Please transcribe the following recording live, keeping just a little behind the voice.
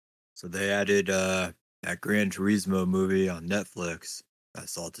So they added that Gran Turismo movie on Netflix. I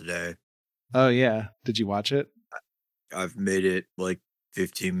saw today. Oh yeah, did you watch it? I've made it like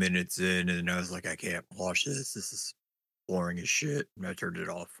 15 minutes in, and I was like, I can't watch this. This is boring as shit, and I turned it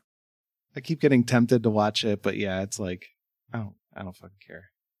off. I keep getting tempted to watch it, but yeah, it's like I don't fucking care.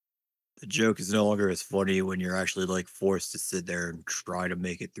 The joke is no longer as funny when you're actually like forced to sit there and try to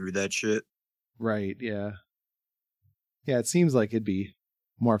make it through that shit. Right? Yeah. Yeah, it seems like it'd be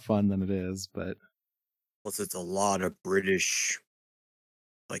more fun than it is, but Plus, it's a lot of British,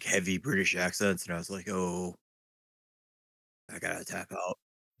 like heavy British accents, and I was like, oh, I gotta tap out.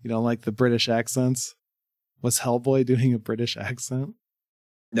 you don't like the British accents? Was Hellboy doing a British accent?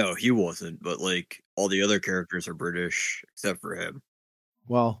 No, he wasn't, but like all the other characters are British except for him.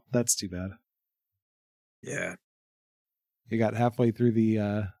 Well, that's too bad. Yeah. You got halfway through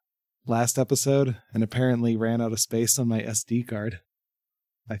the last episode and apparently ran out of space on my SD card.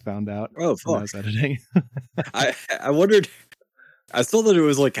 I found out Oh, when I fuck. was editing. I wondedeI saw that it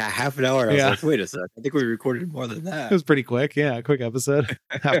was like a half an hour. I was Yeah. like, wait a sec. I think we recorded more than It that. was pretty quick. Yeah, quick episode.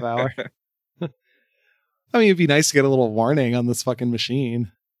 Half hour. I mean, it'd be nice to get a little warning on this fucking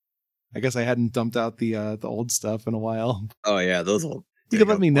machine. I guess I hadn't dumped out the old stuff in a while. Oh, yeah. Those will. You could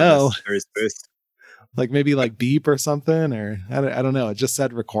let me know. Space. Like maybe like beep or something, or I don't know. It just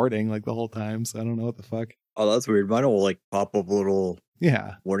said recording like the whole time, so I don't know what the fuck. Oh, that's weird. Mine will like pop up a little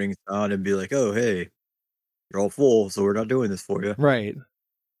warning sound and be like, oh, hey, you're all full, so we're not doing this for you. Right.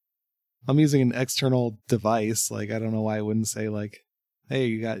 I'm using an external device. Like, I don't know why I wouldn't say like, hey,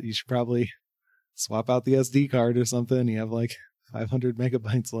 you should probably swap out the SD card or something. You have like 500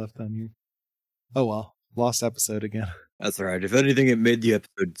 megabytes left on here. Oh, well, lost episode again. That's all right. If anything, it made the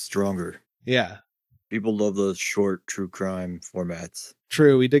episode stronger. Yeah. People love those short true crime formats.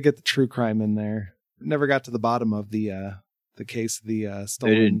 True. We did get the true crime in there. Never got to the bottom of the case of the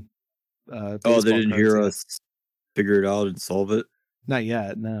stolen. They didn't hear us figure it out and solve it? Not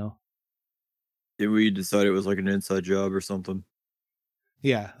yet, no. Did we decide it was like an inside job or something?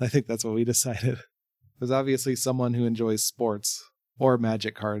 Yeah, I think that's what we decided. There's obviously someone who enjoys sports or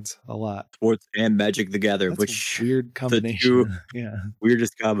magic cards a lot. Sports and Magic the Gathering, That's which a weird combination. Yeah,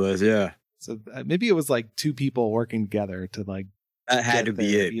 weirdest combos. Yeah. So maybe it was like two people working together to like. That had to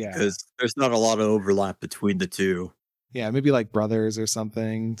be it because there's not a lot of overlap between the two. Yeah, maybe like brothers or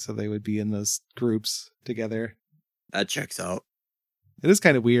something. So they would be in those groups together. That checks out. It is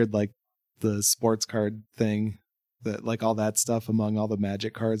kind of weird, like the sports card thing, that like all that stuff among all the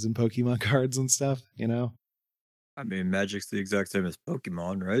Magic cards and Pokemon cards and stuff, you know? I mean, Magic's the exact same as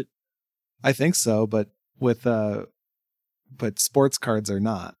Pokemon, right? I think so, but sports cards are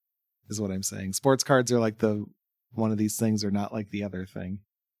not, is what I'm saying. Sports cards are like one of these things are not like the other thing.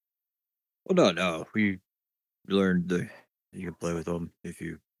 Well, no. We learned that you can play with them if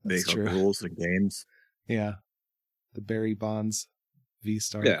you make up rules and games. Yeah. The Barry Bonds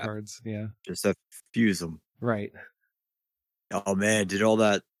V-Star cards. Yeah. Just have to fuse them. Right. Oh, man. Did all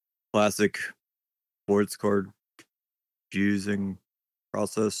that classic sports card fusing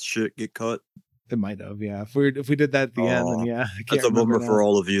process shit get cut? It might have, yeah. If we did that at the end, then yeah. That's a bummer for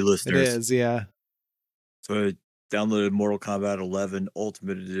all of you listeners. It is, yeah. So I downloaded Mortal Kombat 11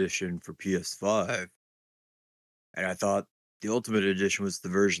 Ultimate Edition for PS5. And I thought the Ultimate Edition was the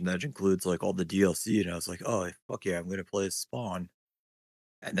version that includes like all the DLC. And I was like, oh, fuck yeah, I'm going to play as Spawn.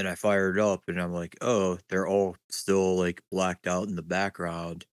 And then I fired it up and I'm like, oh, they're all still like blacked out in the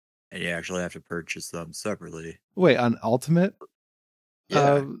background. And you actually have to purchase them separately. Wait, on Ultimate?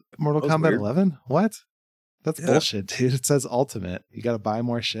 Yeah. Mortal Kombat 11? What? That's bullshit, dude. It says Ultimate. You got to buy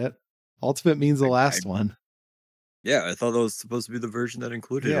more shit. Ultimate means the last one. Yeah, I thought that was supposed to be the version that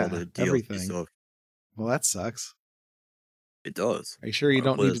included all the DLC everything. Stuff. Well, that sucks. It does. Are you sure you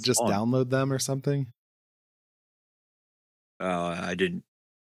don't need to just download them or something? I didn't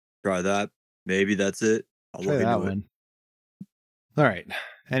try that. Maybe that's it. I'll try that one. All right.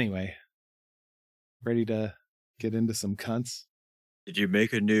 Anyway, ready to get into some cunts? Did you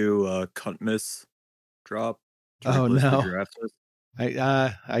make a new cunt miss drop? Oh no,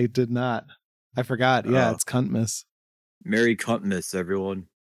 I did not. I forgot. Yeah, it's cunt miss. Merry cunt miss, everyone.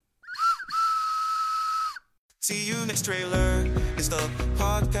 See you next trailer. It's the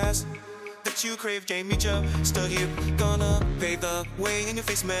podcast that you crave. Jamie Joe still here, gonna pave the way in your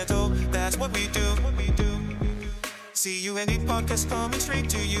face metal. That's what we do. See you any podcast coming straight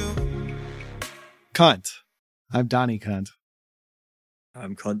to you. Cunt. I'm Donnie Cunt.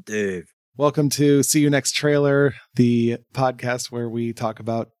 I'm Cunt Dave. Welcome to See You Next Trailer, the podcast where we talk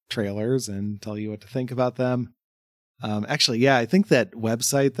about trailers and tell you what to think about them. Actually, yeah, I think that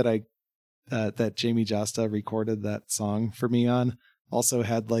website that that Jamie Josta recorded that song for me on, also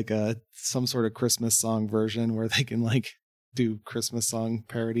had like some sort of Christmas song version where they can like do Christmas song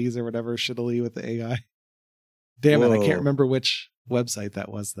parodies or whatever shittily with the AI. Damn it, I can't remember which website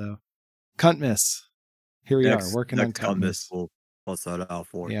that was though. Cunt Miss. Here we are working on Cunt Miss. We'll plus that out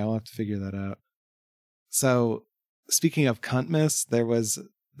for you. Yeah, we'll have to figure that out. So speaking of Cunt Miss, there was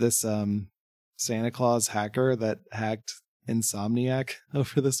this Santa Claus hacker that hacked Insomniac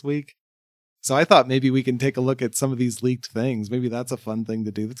over this week. So I thought maybe we can take a look at some of these leaked things. Maybe that's a fun thing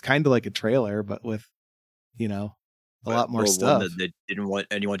to do. It's kind of like a trailer, but with, a lot more stuff. One that they didn't want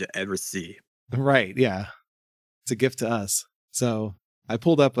anyone to ever see. Right, yeah. It's a gift to us. So I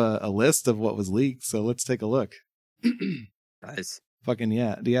pulled up a list of what was leaked, so let's take a look. Nice. Fucking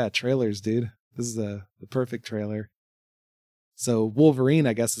yeah, trailers, dude. This is the perfect trailer. So Wolverine,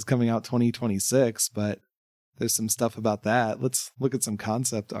 I guess, is coming out 2026, but there's some stuff about that. Let's look at some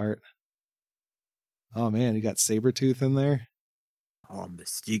concept art. Oh man, you got Sabretooth in there. Oh,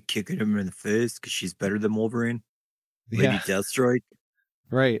 Mystique kicking him in the face because she's better than Wolverine. Lady Deathstrike.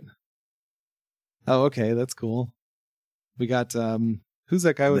 Right. Oh, okay, that's cool. We got who's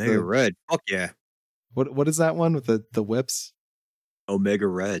that guy with Omega the Red? Fuck yeah. What is that one with the whips? Omega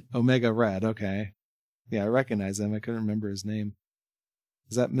Red. Omega Red, okay. Yeah, I recognize him. I couldn't remember his name.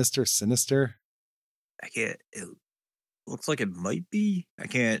 Is that Mr. Sinister? It looks like it might be. I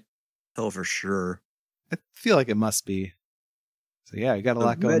can't tell for sure. I feel like it must be. So yeah, you got a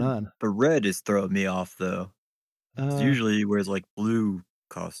lot going on. The red is throwing me off though. Usually he wears like blue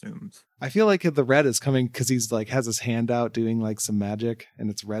costumes. I feel like the red is coming because he's like has his hand out doing like some magic and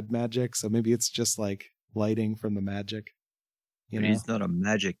it's red magic. So maybe it's just like lighting from the magic. He's not a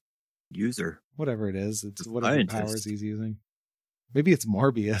magic user. Whatever it is, it's whatever powers he's using. Maybe it's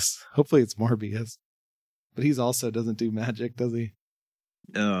Morbius. Hopefully it's Morbius. But he's also doesn't do magic, does he?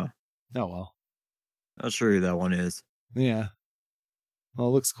 No. Oh well. Not sure who that one is. Yeah. Well,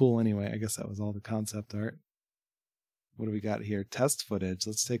 it looks cool anyway. I guess that was all the concept art. What do we got here? Test footage.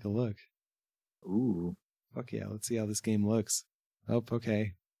 Let's take a look. Ooh. Fuck yeah. Let's see how this game looks. Oh,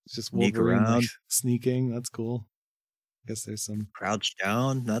 okay. It's just Wolverine like, sneaking. That's cool. I guess there's some crouch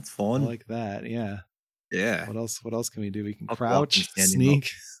down. That's fun. I like that. Yeah. Yeah. What else can we do? We can crouch, sneak.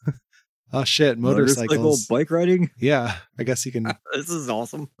 Oh shit, motorcycles. Motorcycle bike riding? Yeah. I guess you can. This is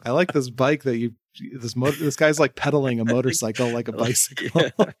awesome. I like this bike that this guy's like pedaling a motorcycle like a bicycle.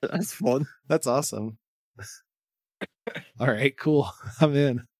 Yeah, that's fun. That's awesome. All right, cool. I'm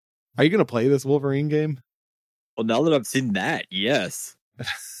in. Are you going to play this Wolverine game? Well, now that I've seen that, yes.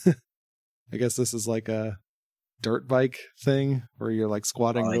 I guess this is like a dirt bike thing where you're like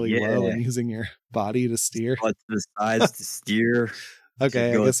squatting really low and using your body to steer. But the sides to steer.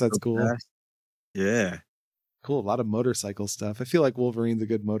 Okay, I guess that's cool. Fast. Yeah. Cool. A lot of motorcycle stuff. I feel like Wolverine's a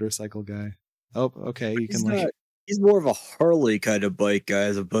good motorcycle guy. Oh, okay. You can like. He's more of a Harley kind of bike guy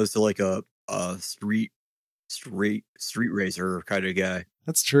as opposed to like a street racer kind of guy.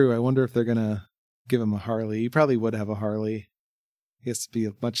 That's true. I wonder if they're gonna give him a Harley. He probably would have a Harley. He has to be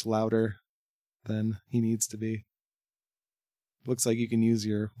much louder than he needs to be. Looks like you can use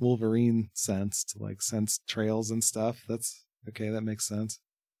your Wolverine sense to like sense trails and stuff. That's okay. That makes sense.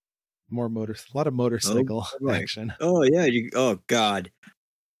 A lot of motorcycle action. Oh yeah. Oh god.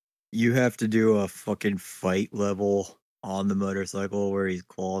 You have to do a fucking fight level on the motorcycle where he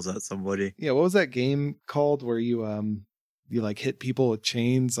claws at somebody. Yeah, what was that game called where you like hit people with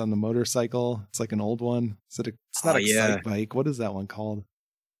chains on the motorcycle? It's like an old one. It's not a Excite bike. What is that one called?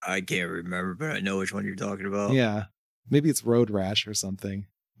 I can't remember, but I know which one you're talking about. Yeah. Maybe it's Road Rash or something.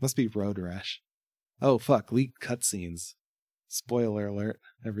 Must be Road Rash. Oh fuck, leaked cutscenes. Spoiler alert,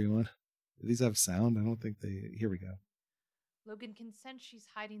 everyone. Do these have sound? I don't think they. Here we go. Logan can sense she's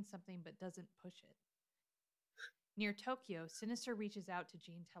hiding something but doesn't push it. Near Tokyo, Sinister reaches out to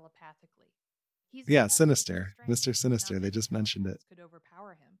Jean telepathically. Sinister. Mr. Sinister, they just mentioned it. Could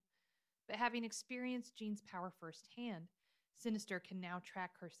overpower him. But having experienced Jean's power firsthand, Sinister can now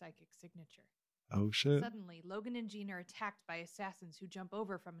track her psychic signature. Oh shit. Suddenly, Logan and Jean are attacked by assassins who jump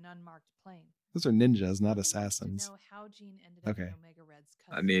over from an unmarked plane. Those are ninjas, not assassins. Know how Jean ended up in Omega Red's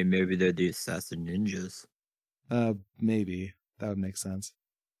cousin. I mean, maybe they're the assassin ninjas. Maybe. That would make sense.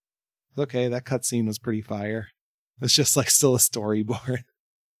 Okay, that cutscene was pretty fire. It's just like still a storyboard.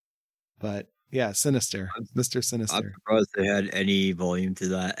 But yeah, Sinister. Mr. Sinister. I'm surprised they had any volume to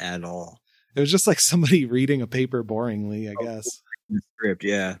that at all. It was just like somebody reading a paper boringly, I guess. The script,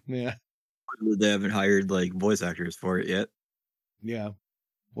 yeah. Yeah. They haven't hired like voice actors for it yet. Yeah.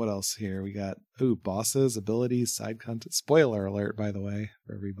 What else here? We got bosses, abilities, side content. Spoiler alert, by the way,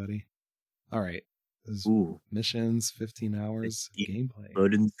 for everybody. All right. Missions, 15 hours, gameplay.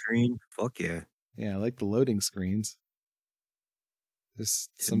 Loading screen? Fuck yeah. Yeah, I like the loading screens. There's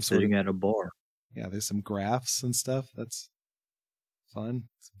Him some sort of sitting at a bar. yeah, there's some graphs and stuff. That's fun.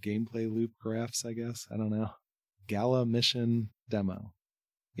 Some gameplay loop graphs, I guess. I don't know. Gala mission demo.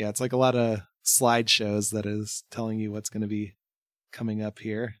 Yeah, it's like a lot of slideshows that is telling you what's going to be coming up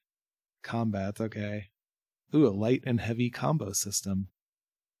here. Combat, okay. Ooh, a light and heavy combo system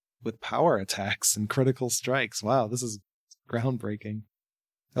with power attacks and critical strikes. Wow, this is groundbreaking.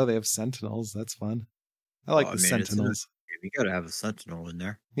 Oh, they have sentinels. That's fun. I like the sentinels. You gotta have a sentinel in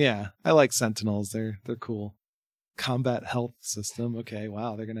there. Yeah, I like sentinels. They're cool. Combat health system. Okay,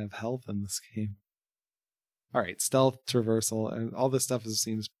 wow, they're gonna have health in this game. All right, stealth, traversal, and all this stuff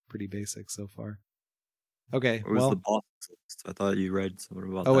seems pretty basic so far. Okay, Where was the boss list? I thought you read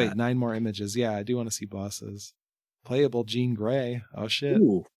something about that. Oh wait, 9 more images. Yeah, I do want to see bosses. Playable Jean Grey. Oh shit,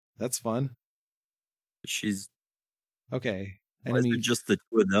 Ooh, that's fun. she's okay. why is it just the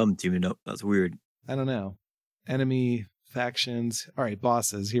two of them teaming up? That's weird. I don't know. Enemy factions. All right,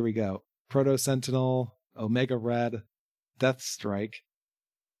 bosses. Here we go. Proto Sentinel, Omega Red, Death Strike,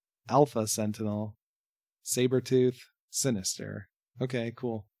 Alpha Sentinel, Sabretooth, Sinister. Okay,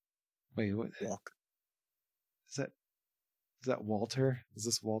 cool. Wait, what? Walk. Is that Walter? Is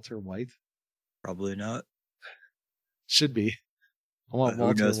this Walter White? Probably not. Should be. I want But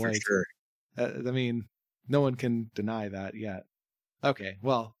Walter who knows White. for sure. I mean, no one can deny that yet. Okay,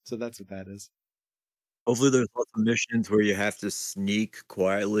 well, so that's what that is. Hopefully there's lots of missions where you have to sneak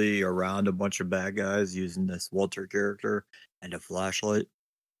quietly around a bunch of bad guys using this Walter character and a flashlight.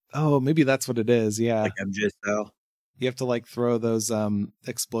 Oh, maybe that's what it is. Yeah. Like MJ style. You have to like throw those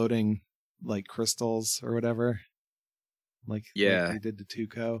exploding like crystals or whatever. Like they did to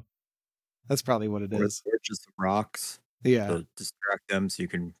Tuco. That's probably what it is. Or just rocks. Yeah. To distract them so you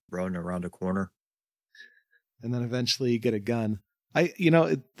can run around a corner. And then eventually you get a gun.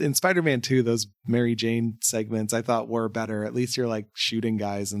 In Spider-Man 2, those Mary Jane segments I thought were better. At least you're like shooting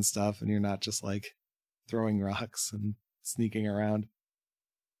guys and stuff and you're not just like throwing rocks and sneaking around.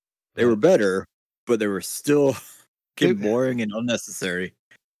 They were better, but they were still boring and unnecessary.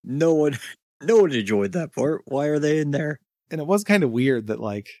 No one enjoyed that part. Why are they in there? And it was kind of weird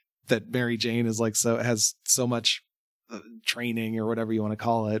that Mary Jane is like has so much training or whatever you want to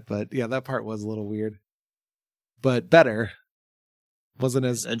call it. But yeah, that part was a little weird, but better. Wasn't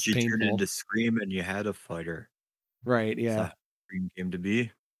as and she painful. turned into Scream, and you had a fighter. Right? Yeah. That's how Scream came to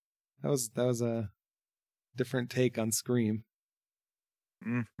be. That was a different take on Scream.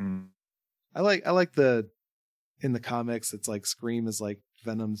 Mm-hmm. I like in the comics, it's like Scream is like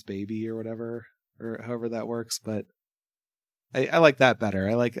Venom's baby or whatever, or however that works. But I like that better.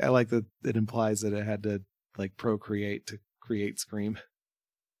 I like that it implies that it had to like procreate to create Scream.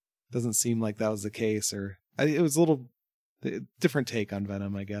 Doesn't seem like that was the case, or it was a little different take on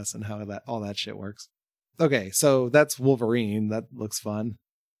Venom, I guess, and how all that shit works. Okay, so that's Wolverine. That looks fun.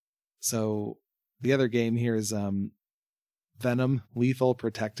 So the other game here is Venom Lethal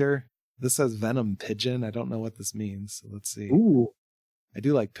Protector. This says Venom Pigeon. I don't know what this means. So let's see. Ooh. I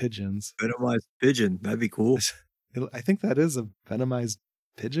do like pigeons. Venomized pigeon. That'd be cool. I think that is a venomized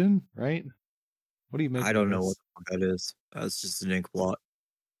pigeon, right? What do you make? I don't know what that is. That's just an ink blot.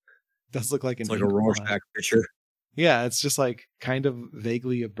 It does look like it's like a Rorschach picture. Yeah, it's just like kind of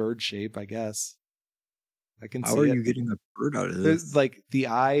vaguely a bird shape, I guess. I can see. How are you getting a bird out of this? There's like the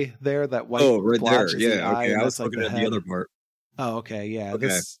eye there, that white. Oh, right there. Yeah, the okay. I was looking at the other part. Oh, okay. Yeah.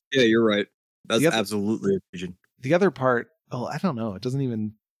 Okay. Yeah, you're right. That's absolutely a pigeon. The other part, I don't know. It doesn't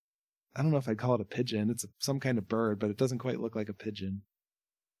even. I don't know if I'd call it a pigeon. It's some kind of bird, but it doesn't quite look like a pigeon.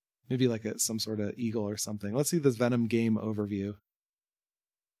 Maybe like some sort of eagle or something. Let's see this Venom game overview.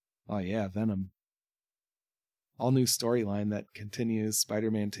 Oh yeah, Venom. All new storyline that continues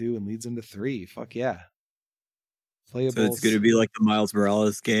Spider-Man 2 and leads into 3. Fuck yeah. Playable. So it's going to be like the Miles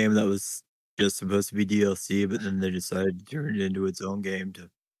Morales game that was just supposed to be DLC, but then they decided to turn it into its own game to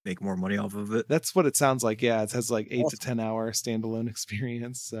make more money off of it. That's what it sounds like. Yeah, it has like 8 to 10 hour standalone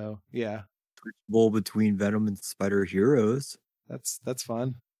experience. So yeah. Switchable between Venom and Spider Heroes. That's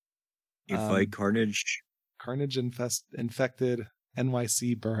fun. You fight Carnage. Carnage infected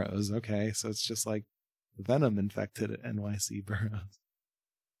NYC boroughs. Okay, so it's just like Venom infected NYC boroughs.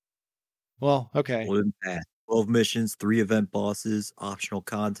 Well, okay. 12 missions, 3 event bosses, optional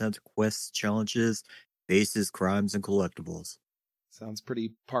content, quests, challenges, bases, crimes, and collectibles. Sounds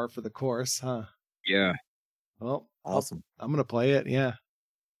pretty par for the course, huh? Yeah. Well, awesome. I'm going to play it, yeah.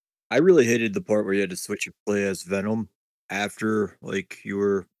 I really hated the part where you had to switch and play as Venom after, like, you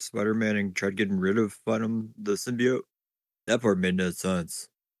were Spider-Man and tried getting rid of Venom, the symbiote. That part made no sense.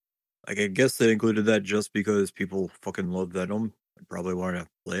 Like, I guess they included that just because people fucking love Venom and probably want to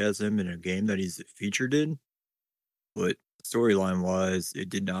play as him in a game that he's featured in. But Storyline wise, it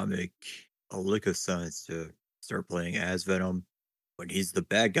did not make a lick of sense to start playing as Venom when he's the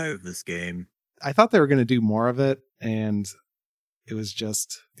bad guy of this game. I thought they were going to do more of it, and it was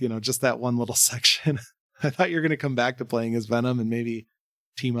just, just that one little section. I thought you were going to come back to playing as Venom and maybe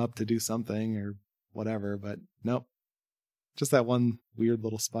team up to do something or whatever, but nope. Just that one weird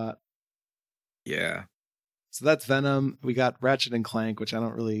little spot. Yeah. So that's Venom. We got Ratchet and Clank, which I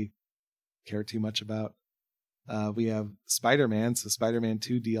don't really care too much about. We have Spider-Man, so Spider-Man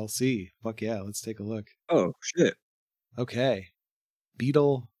 2 DLC. Fuck yeah, let's take a look. Oh, shit. Okay.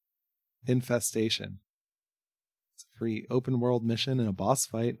 Beetle Infestation. It's a free open world mission and a boss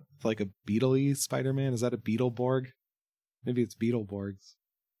fight. Like a Beetle-y Spider-Man. Is that a Beetleborg? Maybe it's Beetleborgs.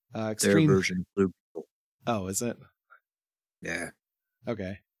 Their version of Blue Beetle. Oh, is it? Yeah.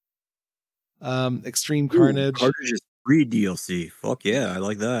 Okay. Extreme Carnage. Carnage is free DLC. Fuck yeah, I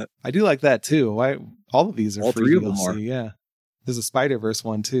like that. I do like that too. Why? All of these are all free three DLC. Of them are. Yeah. There's a Spider-Verse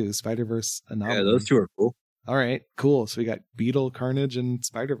one too. Spider-Verse Anomaly. Yeah, those two are cool. All right, cool. So we got Beetle, Carnage, and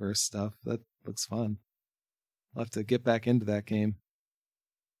Spider-Verse stuff. That looks fun. I'll have to get back into that game.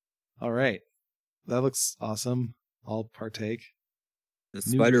 All right. That looks awesome. I'll partake. The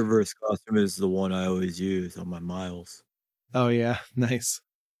Spider-Verse costume is the one I always use on my Miles. Oh, yeah. Nice.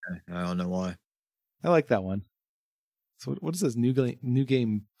 I don't know why. I like that one. So what is this new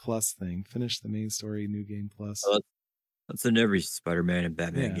game plus thing? Finish the main story, new game plus. That's in every Spider-Man and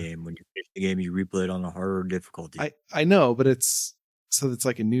Batman game. When you finish the game, you replay it on a harder difficulty. I know, but it's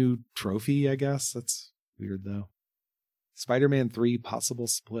like a new trophy, I guess. That's weird, though. Spider-Man 3 possible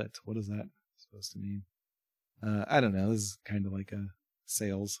split. What is that supposed to mean? I don't know. This is kind of like a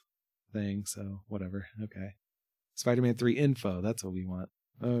sales thing, so whatever. Okay. Spider-Man 3 info. That's what we want.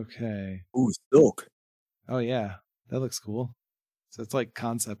 Okay. Ooh, Silk. Oh, yeah. That looks cool. So it's like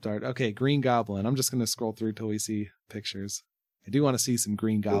concept art. Okay, Green Goblin. I'm just going to scroll through till we see pictures. I do want to see some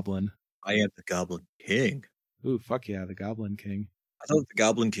Green Goblin. I am the Goblin King. Ooh, fuck yeah, the Goblin King. I thought the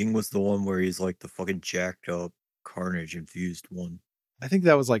Goblin King was the one where he's like the fucking jacked up Carnage infused one. I think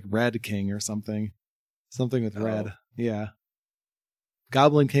that was like Red King or something. Something with red. Yeah.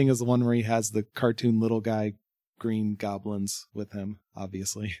 Goblin King is the one where he has the cartoon little guy green goblins with him,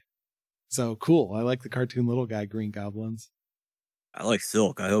 obviously. So cool. I like the cartoon little guy green goblins. I like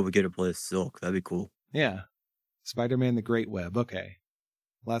Silk. I hope we get to play Silk. That'd be cool. Yeah. Spider-Man the Great Web. Okay.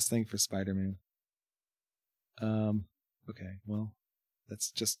 Last thing for Spider-Man. Okay, well,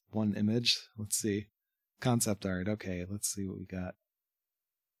 that's just one image. Let's see. Concept art. Okay, let's see what we got.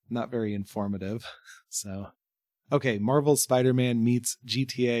 Not very informative. So, okay, Marvel Spider-Man meets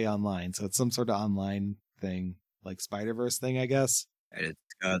GTA Online. So it's some sort of online thing, like Spider-Verse thing, I guess. And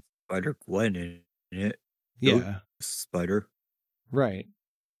it's got Spider-Gwen in it. Yeah. Spider. Right.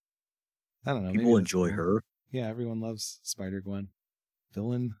 I don't know. People enjoy her. Yeah, everyone loves Spider-Gwen.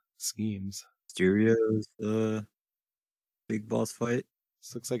 Villain schemes. Mysterio's big boss fight.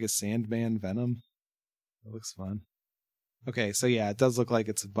 This looks like a Sandman Venom. It looks fun. Okay, so yeah, it does look like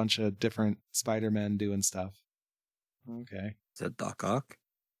it's a bunch of different Spider-Men doing stuff. Okay. Is that Doc Ock?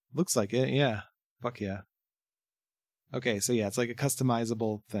 Looks like it, yeah. Fuck yeah. Okay, so yeah, it's like a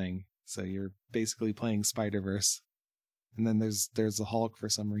customizable thing. So you're basically playing Spider-Verse. And then there's a Hulk for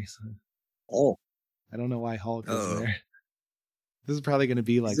some reason. Oh. I don't know why Hulk is there. This is probably going to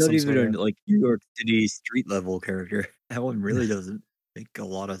be like he's not some even sort of like New York City street level character. That one really doesn't make a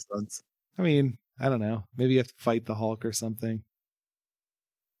lot of sense. I mean, I don't know. Maybe you have to fight the Hulk or something.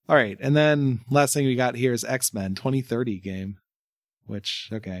 All right, and then last thing we got here is X-Men 2030 game, which,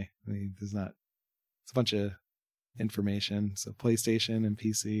 okay, I mean, there's not, it's a bunch of information. So PlayStation and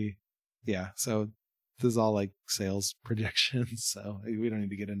PC. Yeah, so this is all like sales projections, so we don't need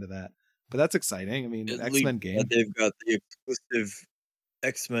to get into that. But that's exciting. I mean, X-Men game. They've got the exclusive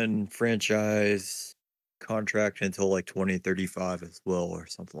X-Men franchise contract until like 2035 as well, or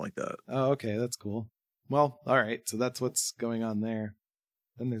something like that. Oh, okay, that's cool. Well, all right, so that's what's going on there.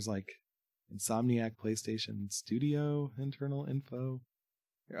 Then there's like Insomniac PlayStation Studio internal info.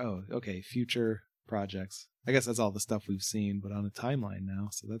 Oh, okay, future projects. I guess that's all the stuff we've seen, but on a timeline now,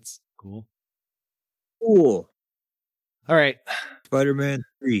 so that's cool. Cool. All right. Spider-Man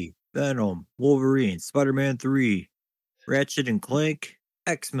 3, Venom, Wolverine, Spider-Man 3, Ratchet and Clank,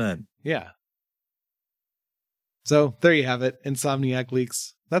 X-Men. Yeah. So there you have it. Insomniac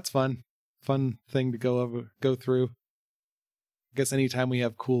leaks. That's fun. Fun thing to go through. I guess anytime we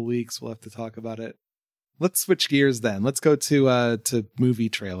have cool leaks, we'll have to talk about it. Let's switch gears then. Let's go to movie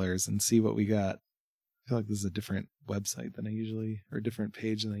trailers and see what we got. I feel like this is a different website than I usually, or a different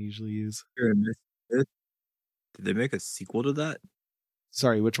page than I usually use. Did they make a sequel to that?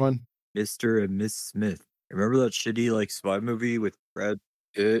 Sorry, which one? Mr. and Miss Smith. Remember that shitty like spy movie with Brad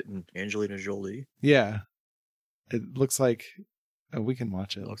Pitt and Angelina Jolie? Yeah. It looks like we can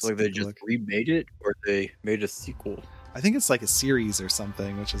watch it. Looks Let's like they take a just look. remade it, or they made a sequel. I think it's like a series or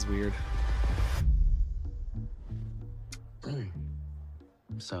something, which is weird.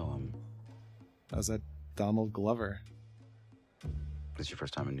 So, Was that Donald Glover? this your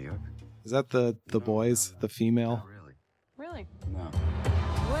first time in New York? Is that the boys, the female? Really? Really? No.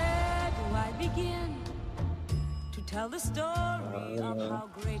 Where do I begin to tell the story of how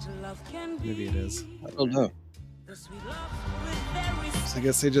great love can be? Maybe it is. I don't know. The sweet love with very So I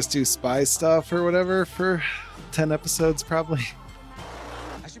guess they just do spy stuff or whatever for 10 episodes, probably.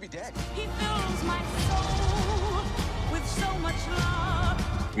 I should be dead. He fills my soul with so much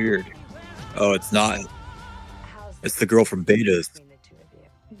love. Weird. Oh, it's not. It's the girl from Betas.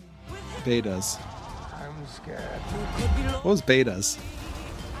 Betas. I'm scared. What was Betas?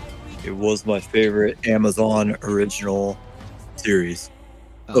 It was my favorite Amazon original series.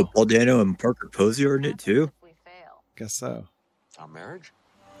 Oh, Paul Dano and Parker Posey are in it too? If we fail, Guess so. Our marriage?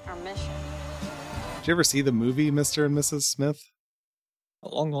 our mission. Did you ever see the movie Mr. and Mrs. Smith? A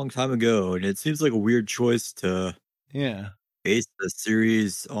long, long time ago, and it seems like a weird choice to Yeah. base the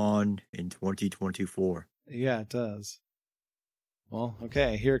series on in 2024. Yeah, it does. Well,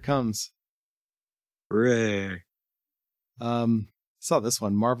 okay, here it comes. Hooray. Saw this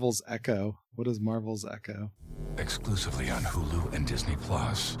one, Marvel's Echo. What is Marvel's Echo? Exclusively on Hulu and Disney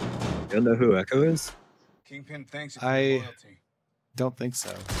Plus. You don't know who Echo is? Kingpin thanks you for your loyalty. Don't think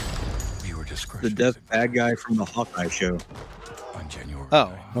so. Viewer discretion. The deaf bad guy from the Hawkeye show. On January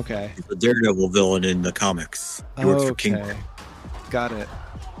Oh, 9th. okay. He's the Daredevil villain in the comics. He works for Kingpin. Got it.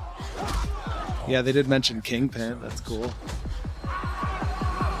 Yeah, they did mention Kingpin. That's cool.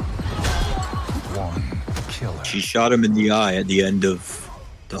 One killer. She shot him in the eye at the end of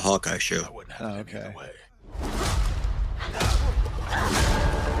the Hawkeye show. I wouldn't have it any okay. other way.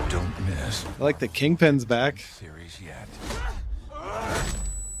 Don't miss I like the Kingpin's back. series yet. All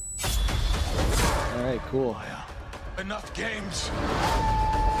right, cool. Enough games.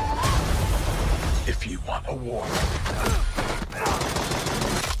 If you want a war,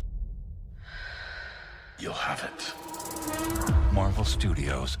 you'll have it. Marvel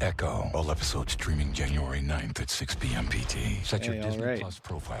Studios Echo. All episodes streaming January 9th at 6 p.m. PT. Set your Hey, Disney alright. Plus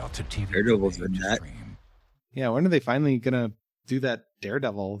profile to TV. Daredevil's to in that. stream. Yeah, when are they finally gonna do that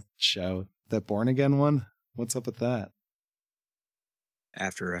Daredevil show? That Born Again one? What's up with that?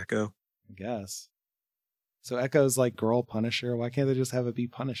 After Echo. I guess. So Echo's like girl Punisher. Why can't they just have it be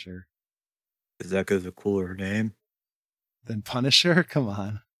Punisher? Because Echo's a cooler name. Then Punisher? Come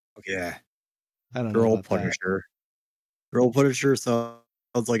on. Yeah. I don't know. Girl about that. Punisher. Girl Punisher sounds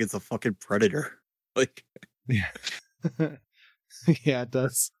like it's a fucking predator. Like, Yeah. Yeah, it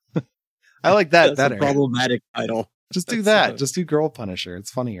does. I like that that's better. a problematic title. Just do That's, that. Just do Girl Punisher. It's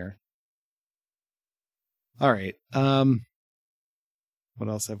funnier. All right. What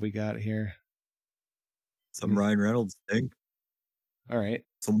else have we got here? Some Ryan Reynolds thing. All right.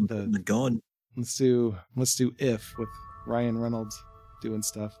 Someone The- putting the gun. Let's do If with Ryan Reynolds doing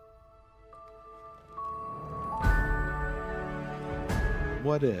stuff.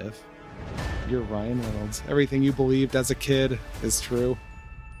 What if you're Ryan Reynolds? Everything you believed as a kid is true.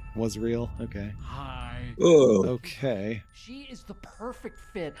 Was real. Okay. Hi. Oh, Okay. She is the perfect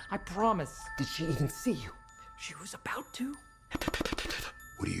fit, I promise. Did she even see you? She was about to.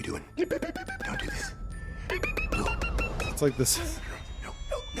 What are you doing? Don't do this. It's like this.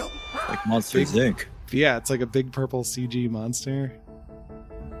 No. like Monsters Inc. Yeah, it's like a big purple CG monster.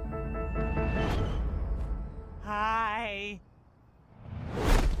 Hi.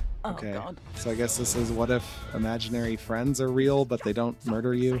 Okay. Oh, God. So I guess this is what if imaginary friends are real, but they don't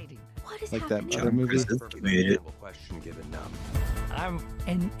murder you? What is Like that happening? other movie? Krasinski made it. Question given I'm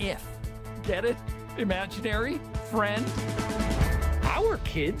an if. Get it? Imaginary friend? Our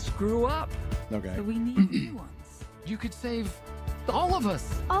kids grew up. Okay. So we need new ones. You could save all of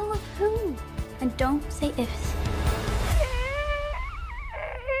us. All of who? And don't say ifs.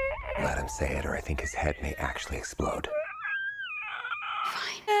 Let him say it, or I think his head may actually explode.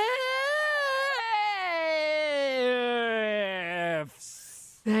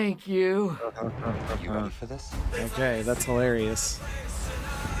 Ifs. Thank you. You ready for this? Okay, that's hilarious.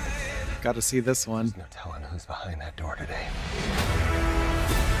 Got to see this one. There's no telling who's behind that door today.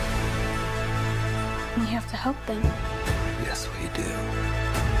 We have to help them. Yes, we do.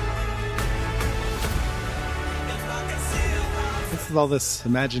 This is all this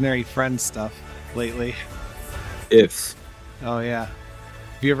imaginary friend stuff lately. Ifs. Oh yeah.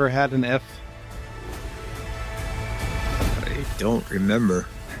 Have you ever had an if? I don't remember.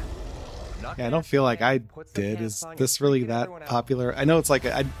 Yeah, I don't feel like I did. Is this really that popular? I know it's like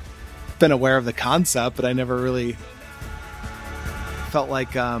I've been aware of the concept, but I never really felt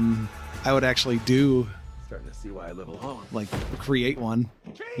like I would actually do Starting to see why I live alone. like create one,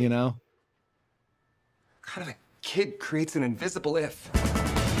 you know? What kind of a kid creates an invisible if?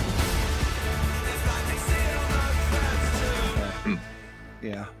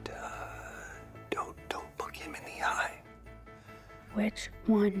 Yeah. Don't look him in the eye. Which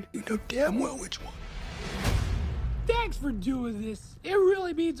one? You know damn well which one. Thanks for doing this. It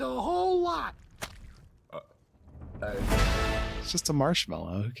really means a whole lot. It's just a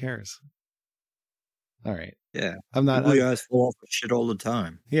marshmallow. Who cares? All right. Yeah. I'm not. Googly eyes fall off of shit all the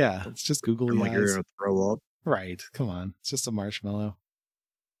time. Yeah, it's just googly Like you're eyes. gonna throw up. Right. Come on. It's just a marshmallow.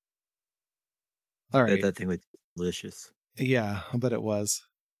 All right. That thing was delicious. Yeah, I bet it was.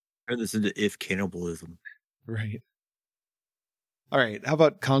 Turn this into if cannibalism. Right. All right. How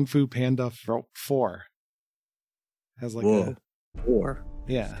about Kung Fu Panda 4? Has like Whoa. a 4.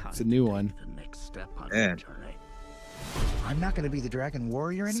 yeah, it's a new one. Man, I'm not going to be the Dragon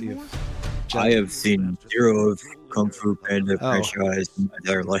Warrior See anymore. I have seen zero of Kung Fu Panda Oh. franchise in my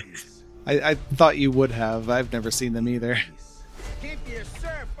entire life. I thought you would have. I've never seen them either.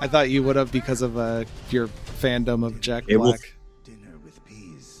 I thought you would have because of your fandom of Jack It was- Black. Dinner with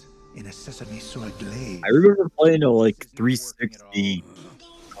peas in a sesame soy glaze. I remember playing a like 360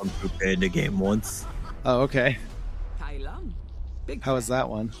 Kung Fu Panda game once. Oh, okay. How was that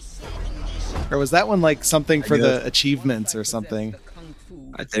one? Or was that one like something for the achievements or something?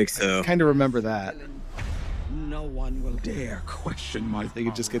 I think so. I kind of remember that. No one will dare question my. They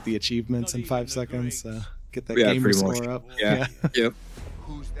could just get the achievements in 5 seconds. Get that Yeah, gamer pretty much. score up. Yeah. Yep.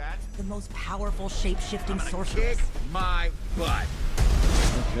 Who's that? The most powerful shape-shifting sorceress. Kick my butt.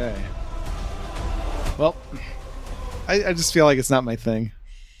 Okay. Well, I just feel like it's not my thing.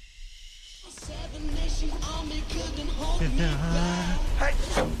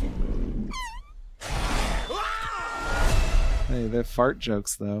 Hey, they're fart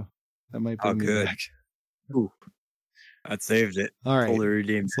jokes though. That might bring me good. back. Ooh. I saved it. All right. Totally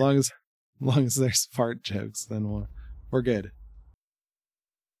redeemed. As long as there's fart jokes, then we're good.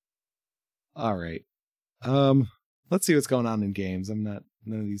 All right. Let's see what's going on in games. None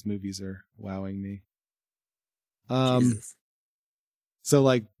of these movies are wowing me. Jesus. So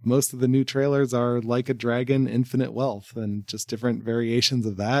like most of the new trailers are Like a Dragon, Infinite Wealth, and just different variations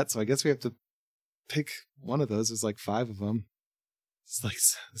of that. So I guess we have to pick one of those. There's like 5 of them. It's like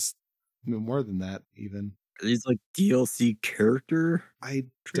more than that even. Are these like DLC character? I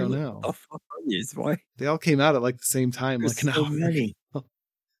don't know. What the fuck are these? Why? They all came out at like the same time, There's like an so hour. many. All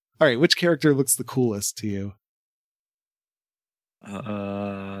right, which character looks the coolest to you?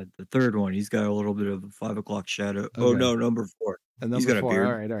 The third one. He's got a little bit of a 5 o'clock shadow. Oh Okay. no, number 4. And He's number got a 4.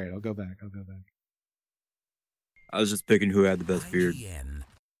 beard. All right. I'll go back. I was just picking who had the best beard.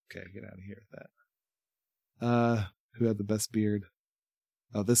 Okay, get out of here with that. Who had the best beard?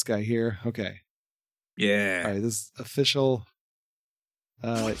 Oh, this guy here. Okay. Yeah. All right, this is official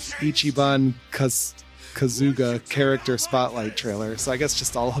Ichiban Kazuga character spotlight trailer. So I guess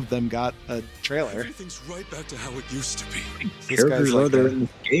just all of them got a trailer. Everything's right back to how it used to be. This Characters guy's are like there a- in the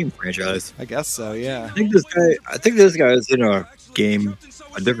game franchise. I guess so, yeah. I think this guy is in a game,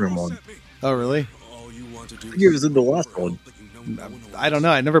 a different one. Oh, really? I think he was in the last one. I don't know.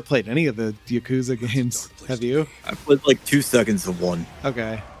 I never played any of the Yakuza games. Have you? I played like 2 seconds of one.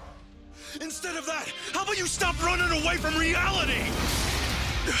 Okay. Instead of that, how about you stop running away from reality?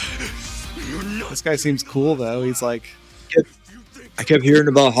 This guy seems cool, though. He's like... I kept hearing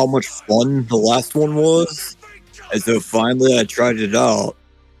about how much fun the last one was. And so finally I tried it out.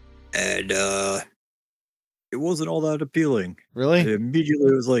 And it wasn't all that appealing. Really? It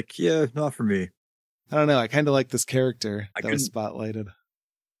immediately was like, yeah, not for me. I don't know. I kind of like this character I that was spotlighted.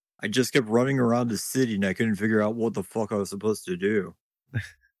 I just kept running around the city and I couldn't figure out what the fuck I was supposed to do.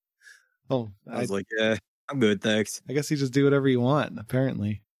 Oh, I was like, yeah, I'm good, thanks. I guess you just do whatever you want,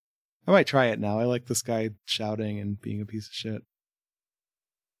 apparently. I might try it now. I like this guy shouting and being a piece of shit.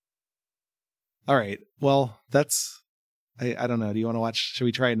 All right. Well, that's... I don't know. Do you want to watch... Should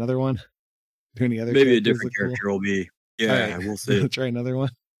we try another one? Do any other Maybe a characters different look cool? character will be. Yeah, All right. we'll see. Try another one?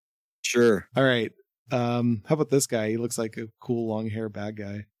 Sure. All right. How about this guy? He looks like a cool long hair bad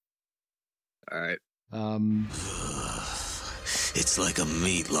guy. All right. It's like a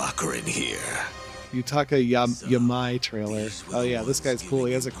meat locker in here. Yutaka Yamai trailer. Oh yeah, this guy's cool.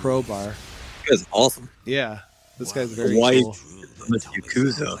 He has a crowbar. This guy's awesome. Yeah, this guy's very White cool. with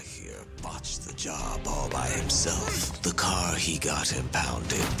Yakuza. Botched the job all by himself. The car he got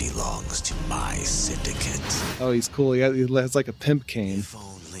impounded belongs to my syndicate. Oh, he's cool. He has like a pimp cane. If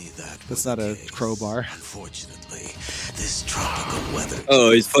only that That's not a crowbar. Unfortunately, this tropical weather.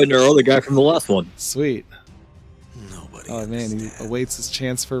 Oh, he's fighting our other guy from the last one. Sweet. Nobody. Oh man, he awaits his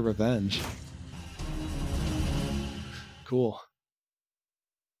chance for revenge. Cool.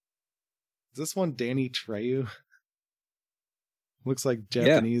 Is this one Danny Trejo? Looks like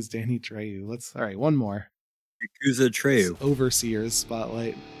Japanese Danny Trejo. All right, one more. Yakuza Trejo. Overseer's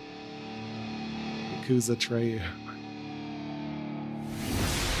spotlight. Yakuza Trejo.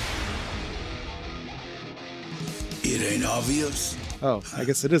 It ain't obvious. Oh, I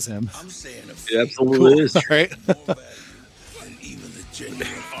guess it is him. I'm saying It absolutely is. All right. and even the genuine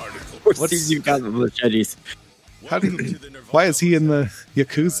article. What's you got the machetes? Why is he in the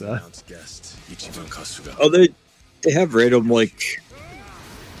Yakuza? Oh, they have random like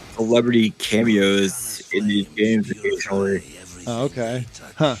celebrity cameos in these games occasionally. Oh, okay.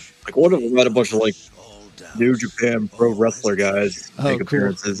 Huh. Like one of them had a bunch of like New Japan pro wrestler guys make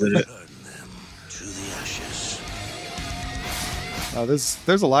appearances in it. Oh,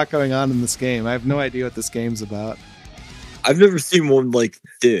 there's a lot going on in this game. I have no idea what this game's about. I've never seen one like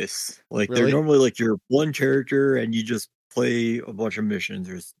this. Like Really? they're normally like you're one character and you just play a bunch of missions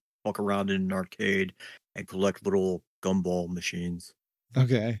or walk around in an arcade and collect little gumball machines.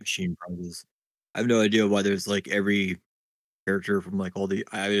 Okay. Machine prizes. I have no idea why there's like every character from like all the.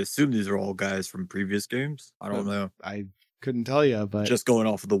 I assume these are all guys from previous games. I don't know. I couldn't tell you, but Just going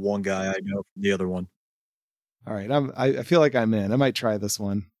off of the one guy I know from the other one. all right. I feel like I'm in. I might try this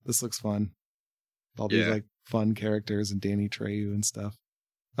one. This looks fun. All these Yeah. like fun characters and Danny Trejo and stuff.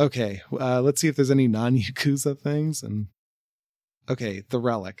 Okay, let's see if there's any non-Yakuza things. And okay, the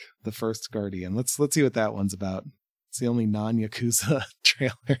Relic, the first Guardian. Let's see what that one's about. It's the only non-Yakuza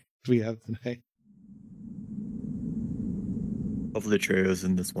trailer we have today. Hopefully Trejo's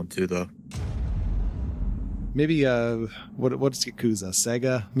in this one too, though. Maybe what's Yakuza?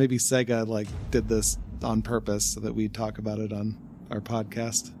 Sega? Maybe Sega like did this on purpose so that we'd talk about it on our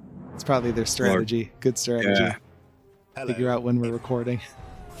podcast. It's probably their strategy. Good strategy. Yeah. Figure out when we're recording.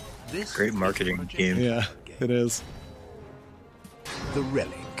 Great marketing game. Yeah, it is. The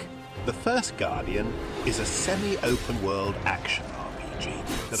Relic. The first Guardian is a semi-open world action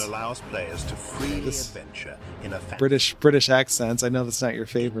RPG that allows players to freely adventure in a British accents. I know that's not your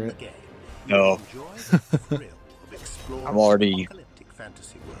favorite. No. I'm already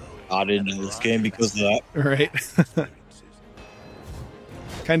not into this game because of that. Right.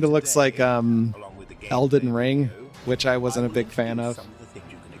 Kind of looks like Elden Ring, which I wasn't a big fan of.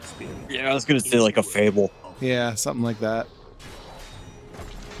 Yeah, I was gonna say like a Fable. Yeah, something like that.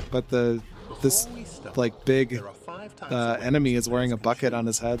 But this like big enemy is wearing a bucket on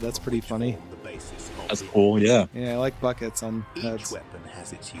his head. That's pretty funny. That's cool. Yeah. Yeah, I like buckets on heads. Each weapon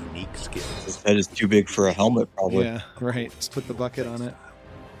has its unique skills. His head is too big for a helmet, probably. Yeah, right. Just put the bucket on it.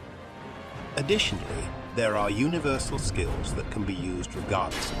 Additionally, there are universal skills that can be used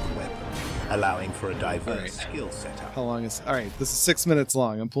regardless of the weapon, allowing for a diverse skill setup. How long is... All right, this is 6 minutes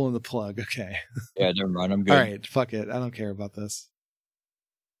long. I'm pulling the plug. Okay. Yeah, never mind. I'm good. All right, fuck it. I don't care about this.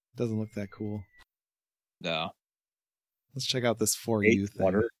 Doesn't look that cool. No. Let's check out this For You thing.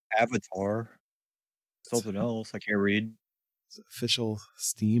 Water, Avatar, something else. I can't read. Official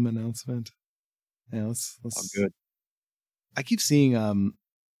Steam announcement. Yeah, let's I'm good. I keep seeing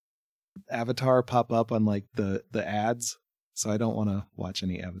Avatar pop up on like the ads, so I don't want to watch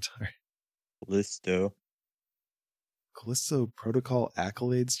any Avatar. Callisto Protocol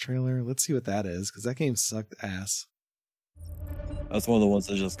Accolades trailer. Let's see what that is, because that game sucked ass. That's one of the ones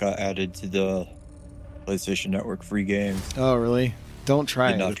that just got added to the PlayStation Network free games. Oh, really? Don't try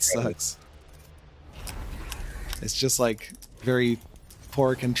it. Did not It try sucks. It's just like very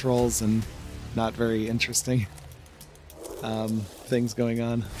poor controls and not very interesting things going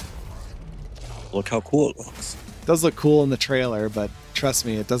on. Look how cool it looks. It does look cool in the trailer, but trust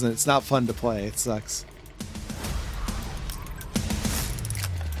me, it doesn't. It's not fun to play. It sucks.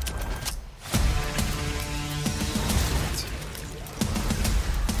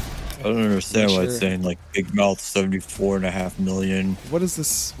 I don't understand Not why sure. it's saying like Big Mouth 74.5 million. What is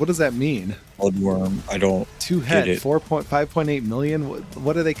this? What does that mean? Bloodworm. I don't. Two get head, it. 5.8 million.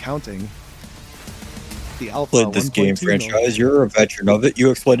 What are they counting? The alpha. Played this game 1.2 million. franchise. You're a veteran of it.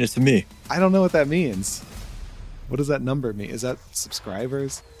 You explain it to me. I don't know what that means. What does that number mean? Is that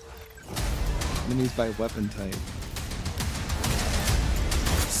subscribers? Menus by weapon type.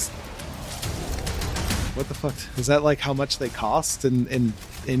 What the fuck? Is that like how much they cost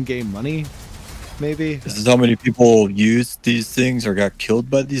in-game money? Maybe? This is how many people used these things or got killed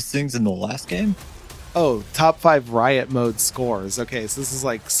by these things in the last game? Oh, top 5 riot mode scores. Okay, so this is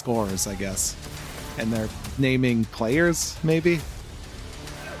like scores, I guess. And they're naming players, maybe?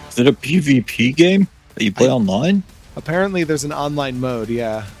 Is it a PvP game that you play online? Apparently there's an online mode,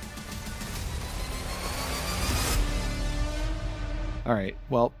 yeah. Alright,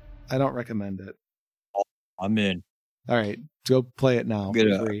 well, I don't recommend it. I'm in. Alright, go play it now. I'm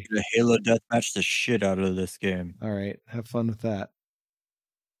gonna Free. Halo Deathmatch the shit out of this game. Alright, have fun with that.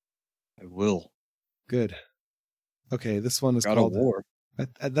 I will. Good. Okay, this one is God called of War.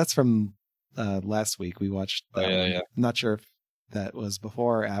 That's from last week. We watched that one. Yeah. I'm not sure if that was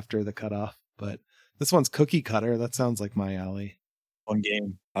before or after the cutoff, but this one's Cookie Cutter. That sounds like my alley. Fun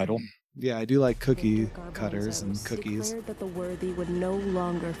game title. Yeah, I do like cookie cutters and cookies. Declared that the worthy would no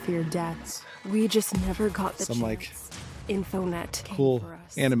longer fear death. We just never got the Some chance. like Infonet came cool for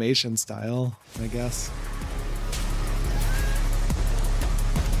us. animation style, I guess.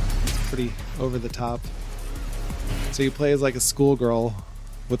 It's pretty over the top. So you play as like a schoolgirl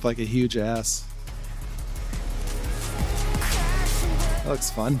with like a huge ass. That looks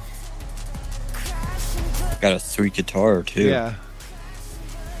fun. Got a sweet guitar too. Yeah.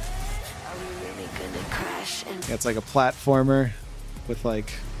 Yeah, it's like a platformer with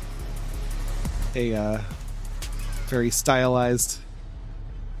like a very stylized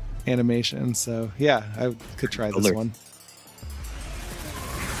animation. So yeah, I could try this one.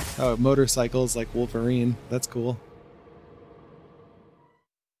 Oh, motorcycles like Wolverine. That's cool.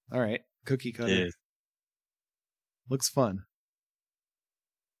 All right, Cookie Cutter. Yeah. Looks fun.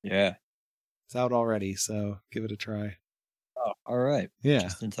 Yeah. It's out already, so give it a try. Oh, all right. Yeah.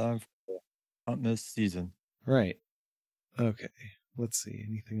 Just in time for the Hunt Miss season. Right. Okay. Let's see.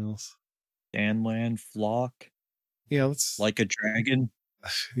 Anything else? Danland Flock. Yeah, let's Like a Dragon.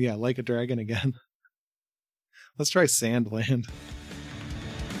 Yeah, Like a Dragon again. Let's try Sandland.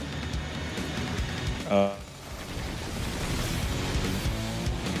 Uh,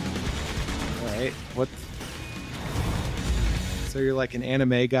 Alright, what? So you're like an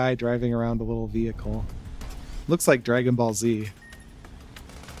anime guy driving around a little vehicle. Looks like Dragon Ball Z.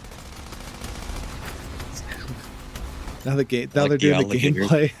 Now they're doing the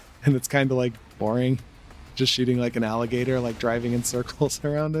gameplay, and it's kind of like boring. Just shooting like an alligator, like driving in circles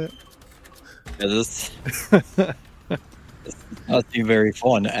around it. Yeah, this not seem very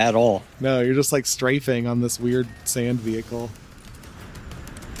fun at all. No, you're just like strafing on this weird sand vehicle.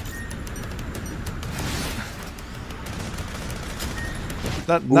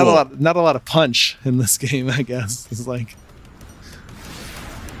 Not a lot of punch in this game, I guess. It's like,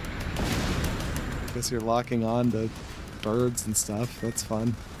 I guess you're locking on to birds and stuff. That's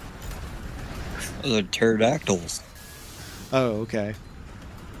fun. Those are pterodactyls. Oh, okay.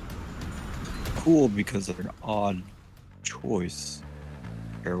 Cool because they're an odd choice.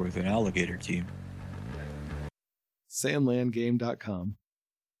 Pair with an alligator team. Sandlandgame.com.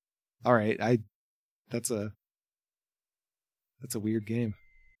 All right, that's a weird game.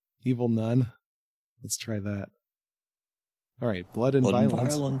 Evil Nun. Let's try that. All right, Blood and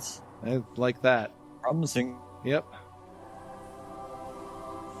Violence. I like that. Promising. Yep.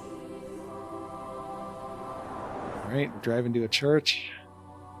 All right, we're driving to a church.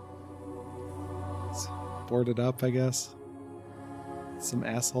 It's boarded up, I guess. Some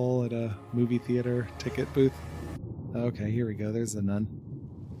asshole at a movie theater ticket booth. Okay, here we go. There's the nun.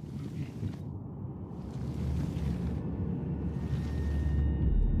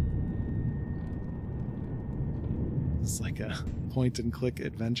 It's like a point and click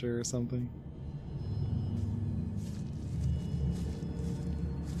adventure or something.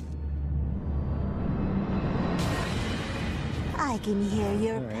 I can hear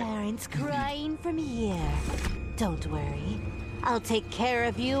your parents crying from here. Don't worry. I'll take care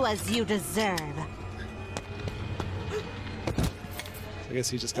of you as you deserve. I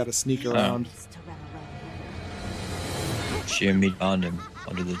guess you just gotta sneak around. She and me found him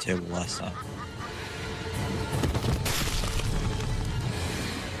under the table last time.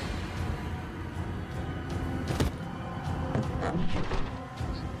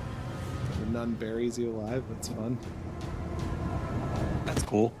 The nun buries you alive. That's fun. That's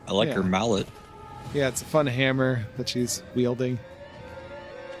cool. I like her mallet. Yeah, it's a fun hammer that she's wielding.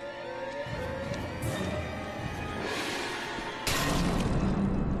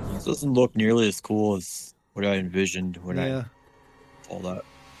 This doesn't look nearly as cool as what I envisioned when I saw that.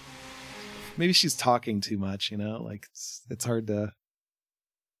 Maybe she's talking too much, you know? Like, it's hard to...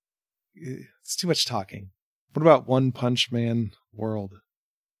 It's too much talking. What about One Punch Man World?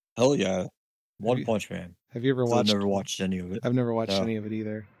 Hell yeah. One Punch Man. Have you ever watched... I've never watched any of it. I've never watched any of it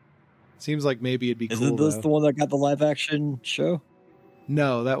either. Seems like maybe it'd be cool, Isn't this though. the one that got the live action show?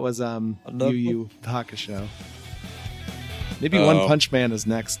 No, that was Yu Yu Hakusho. Maybe One Punch Man is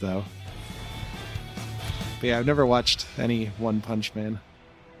next, though. But yeah, I've never watched any One Punch Man.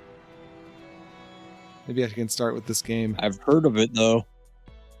 Maybe I can start with this game. I've heard of it though.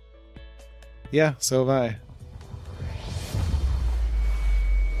 Yeah, so have I.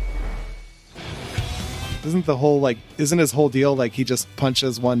 Isn't his whole deal like he just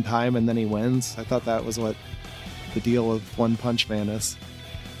punches one time and then he wins? I thought that was what the deal of One Punch Man is.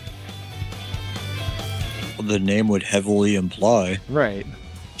 Well, the name would heavily imply. Right.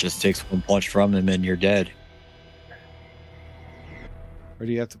 Just takes one punch from him and you're dead. Or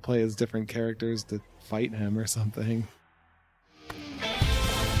do you have to play as different characters to fight him or something?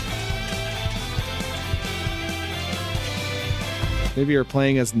 Maybe you're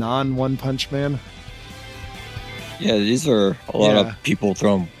playing as non-One Punch Man? Yeah, these are a lot of people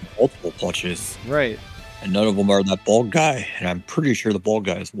throwing multiple punches. Right. And none of them are that bald guy. And I'm pretty sure the bald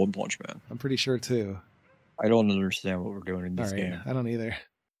guy is One Punch Man. I'm pretty sure too. I don't understand what we're doing in this game. I don't either.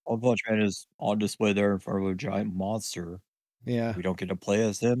 One Punch Man is on display there in front of a giant monster. Yeah. We don't get to play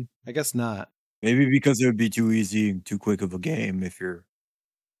as him. I guess not. Maybe because it would be too easy and too quick of a game if you're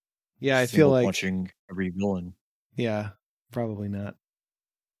I feel like punching every villain. Yeah, probably not.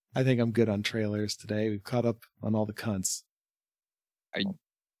 I think I'm good on trailers today. We've caught up on all the cunts. I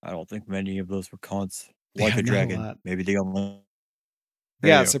don't think many of those were cunts. Like a Dragon. Maybe they only.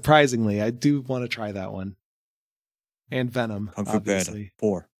 Yeah, surprisingly, I do want to try that one. And Venom, Kung Fu obviously. Panda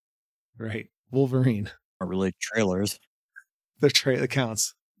 4. Right. Wolverine. Aren't really trailers. The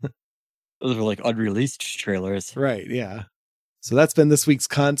counts. Those are like unreleased trailers. Right, yeah. So that's been this week's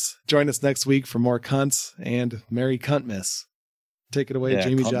Cunts. Join us next week for more Cunts and Merry Cuntmas. Take it away,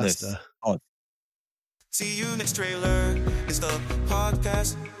 Jamie Justa. See you next trailer. It's the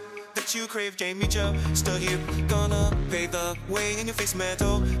podcast that you crave. Jamie Justa here. Gonna pave the way in your face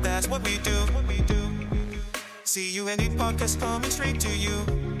metal. That's what we do. See you any podcast coming straight to you.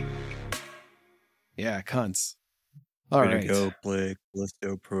 Yeah, Cunts. All right. Go play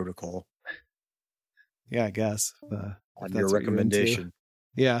Callisto Protocol. Yeah, I guess. On your recommendation.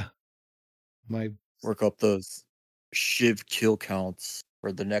 Yeah. Work up those Shiv kill counts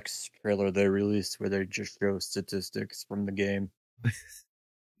for the next trailer they released where they just show statistics from the game.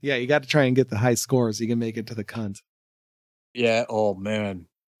 Yeah, you got to try and get the high scores. You can make it to the cunt. Yeah, oh man.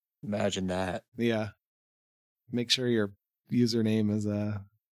 Imagine that. Yeah. Make sure your username is a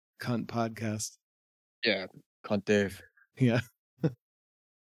cunt podcast. Yeah, cunt Dave. Yeah.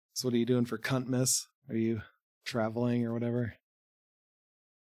 So what are you doing for Cuntmas? Are you traveling or whatever?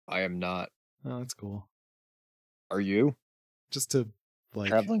 I am not. Oh, that's cool. Are you? Just to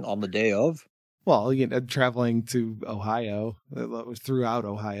traveling on the day of? Well, traveling to Ohio, throughout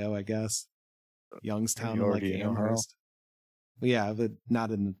Ohio, I guess. Youngstown and like Amherst. Well, yeah, but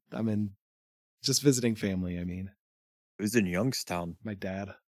I'm just visiting family, I mean. Who's in Youngstown? My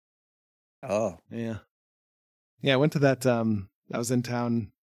dad. Oh. Yeah. Yeah, I went to that, I was in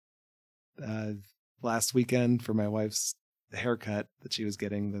town last weekend for my wife's haircut that she was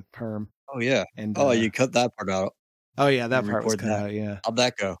getting, the perm. Oh, yeah. And you cut that part out. Oh, yeah, that part was cut out, yeah. How'd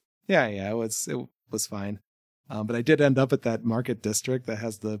that go? Yeah, it was fine. But I did end up at that market district that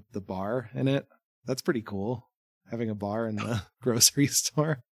has the bar in it. That's pretty cool, having a bar in the grocery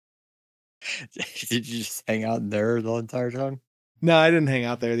store. Did you just hang out there the entire time? No, I didn't hang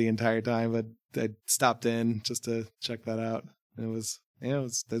out there the entire time, but I stopped in just to check that out. And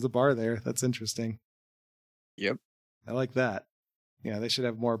there's a bar there. That's interesting. Yep. I like that. Yeah, they should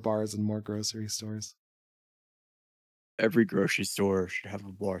have more bars and more grocery stores. Every grocery store should have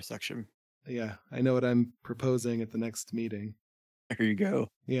a bar section. Yeah, I know what I'm proposing at the next meeting. There you go.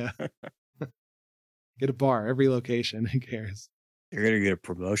 Yeah. Get a bar, every location. Who cares? You're going to get a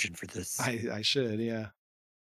promotion for this. I should, yeah.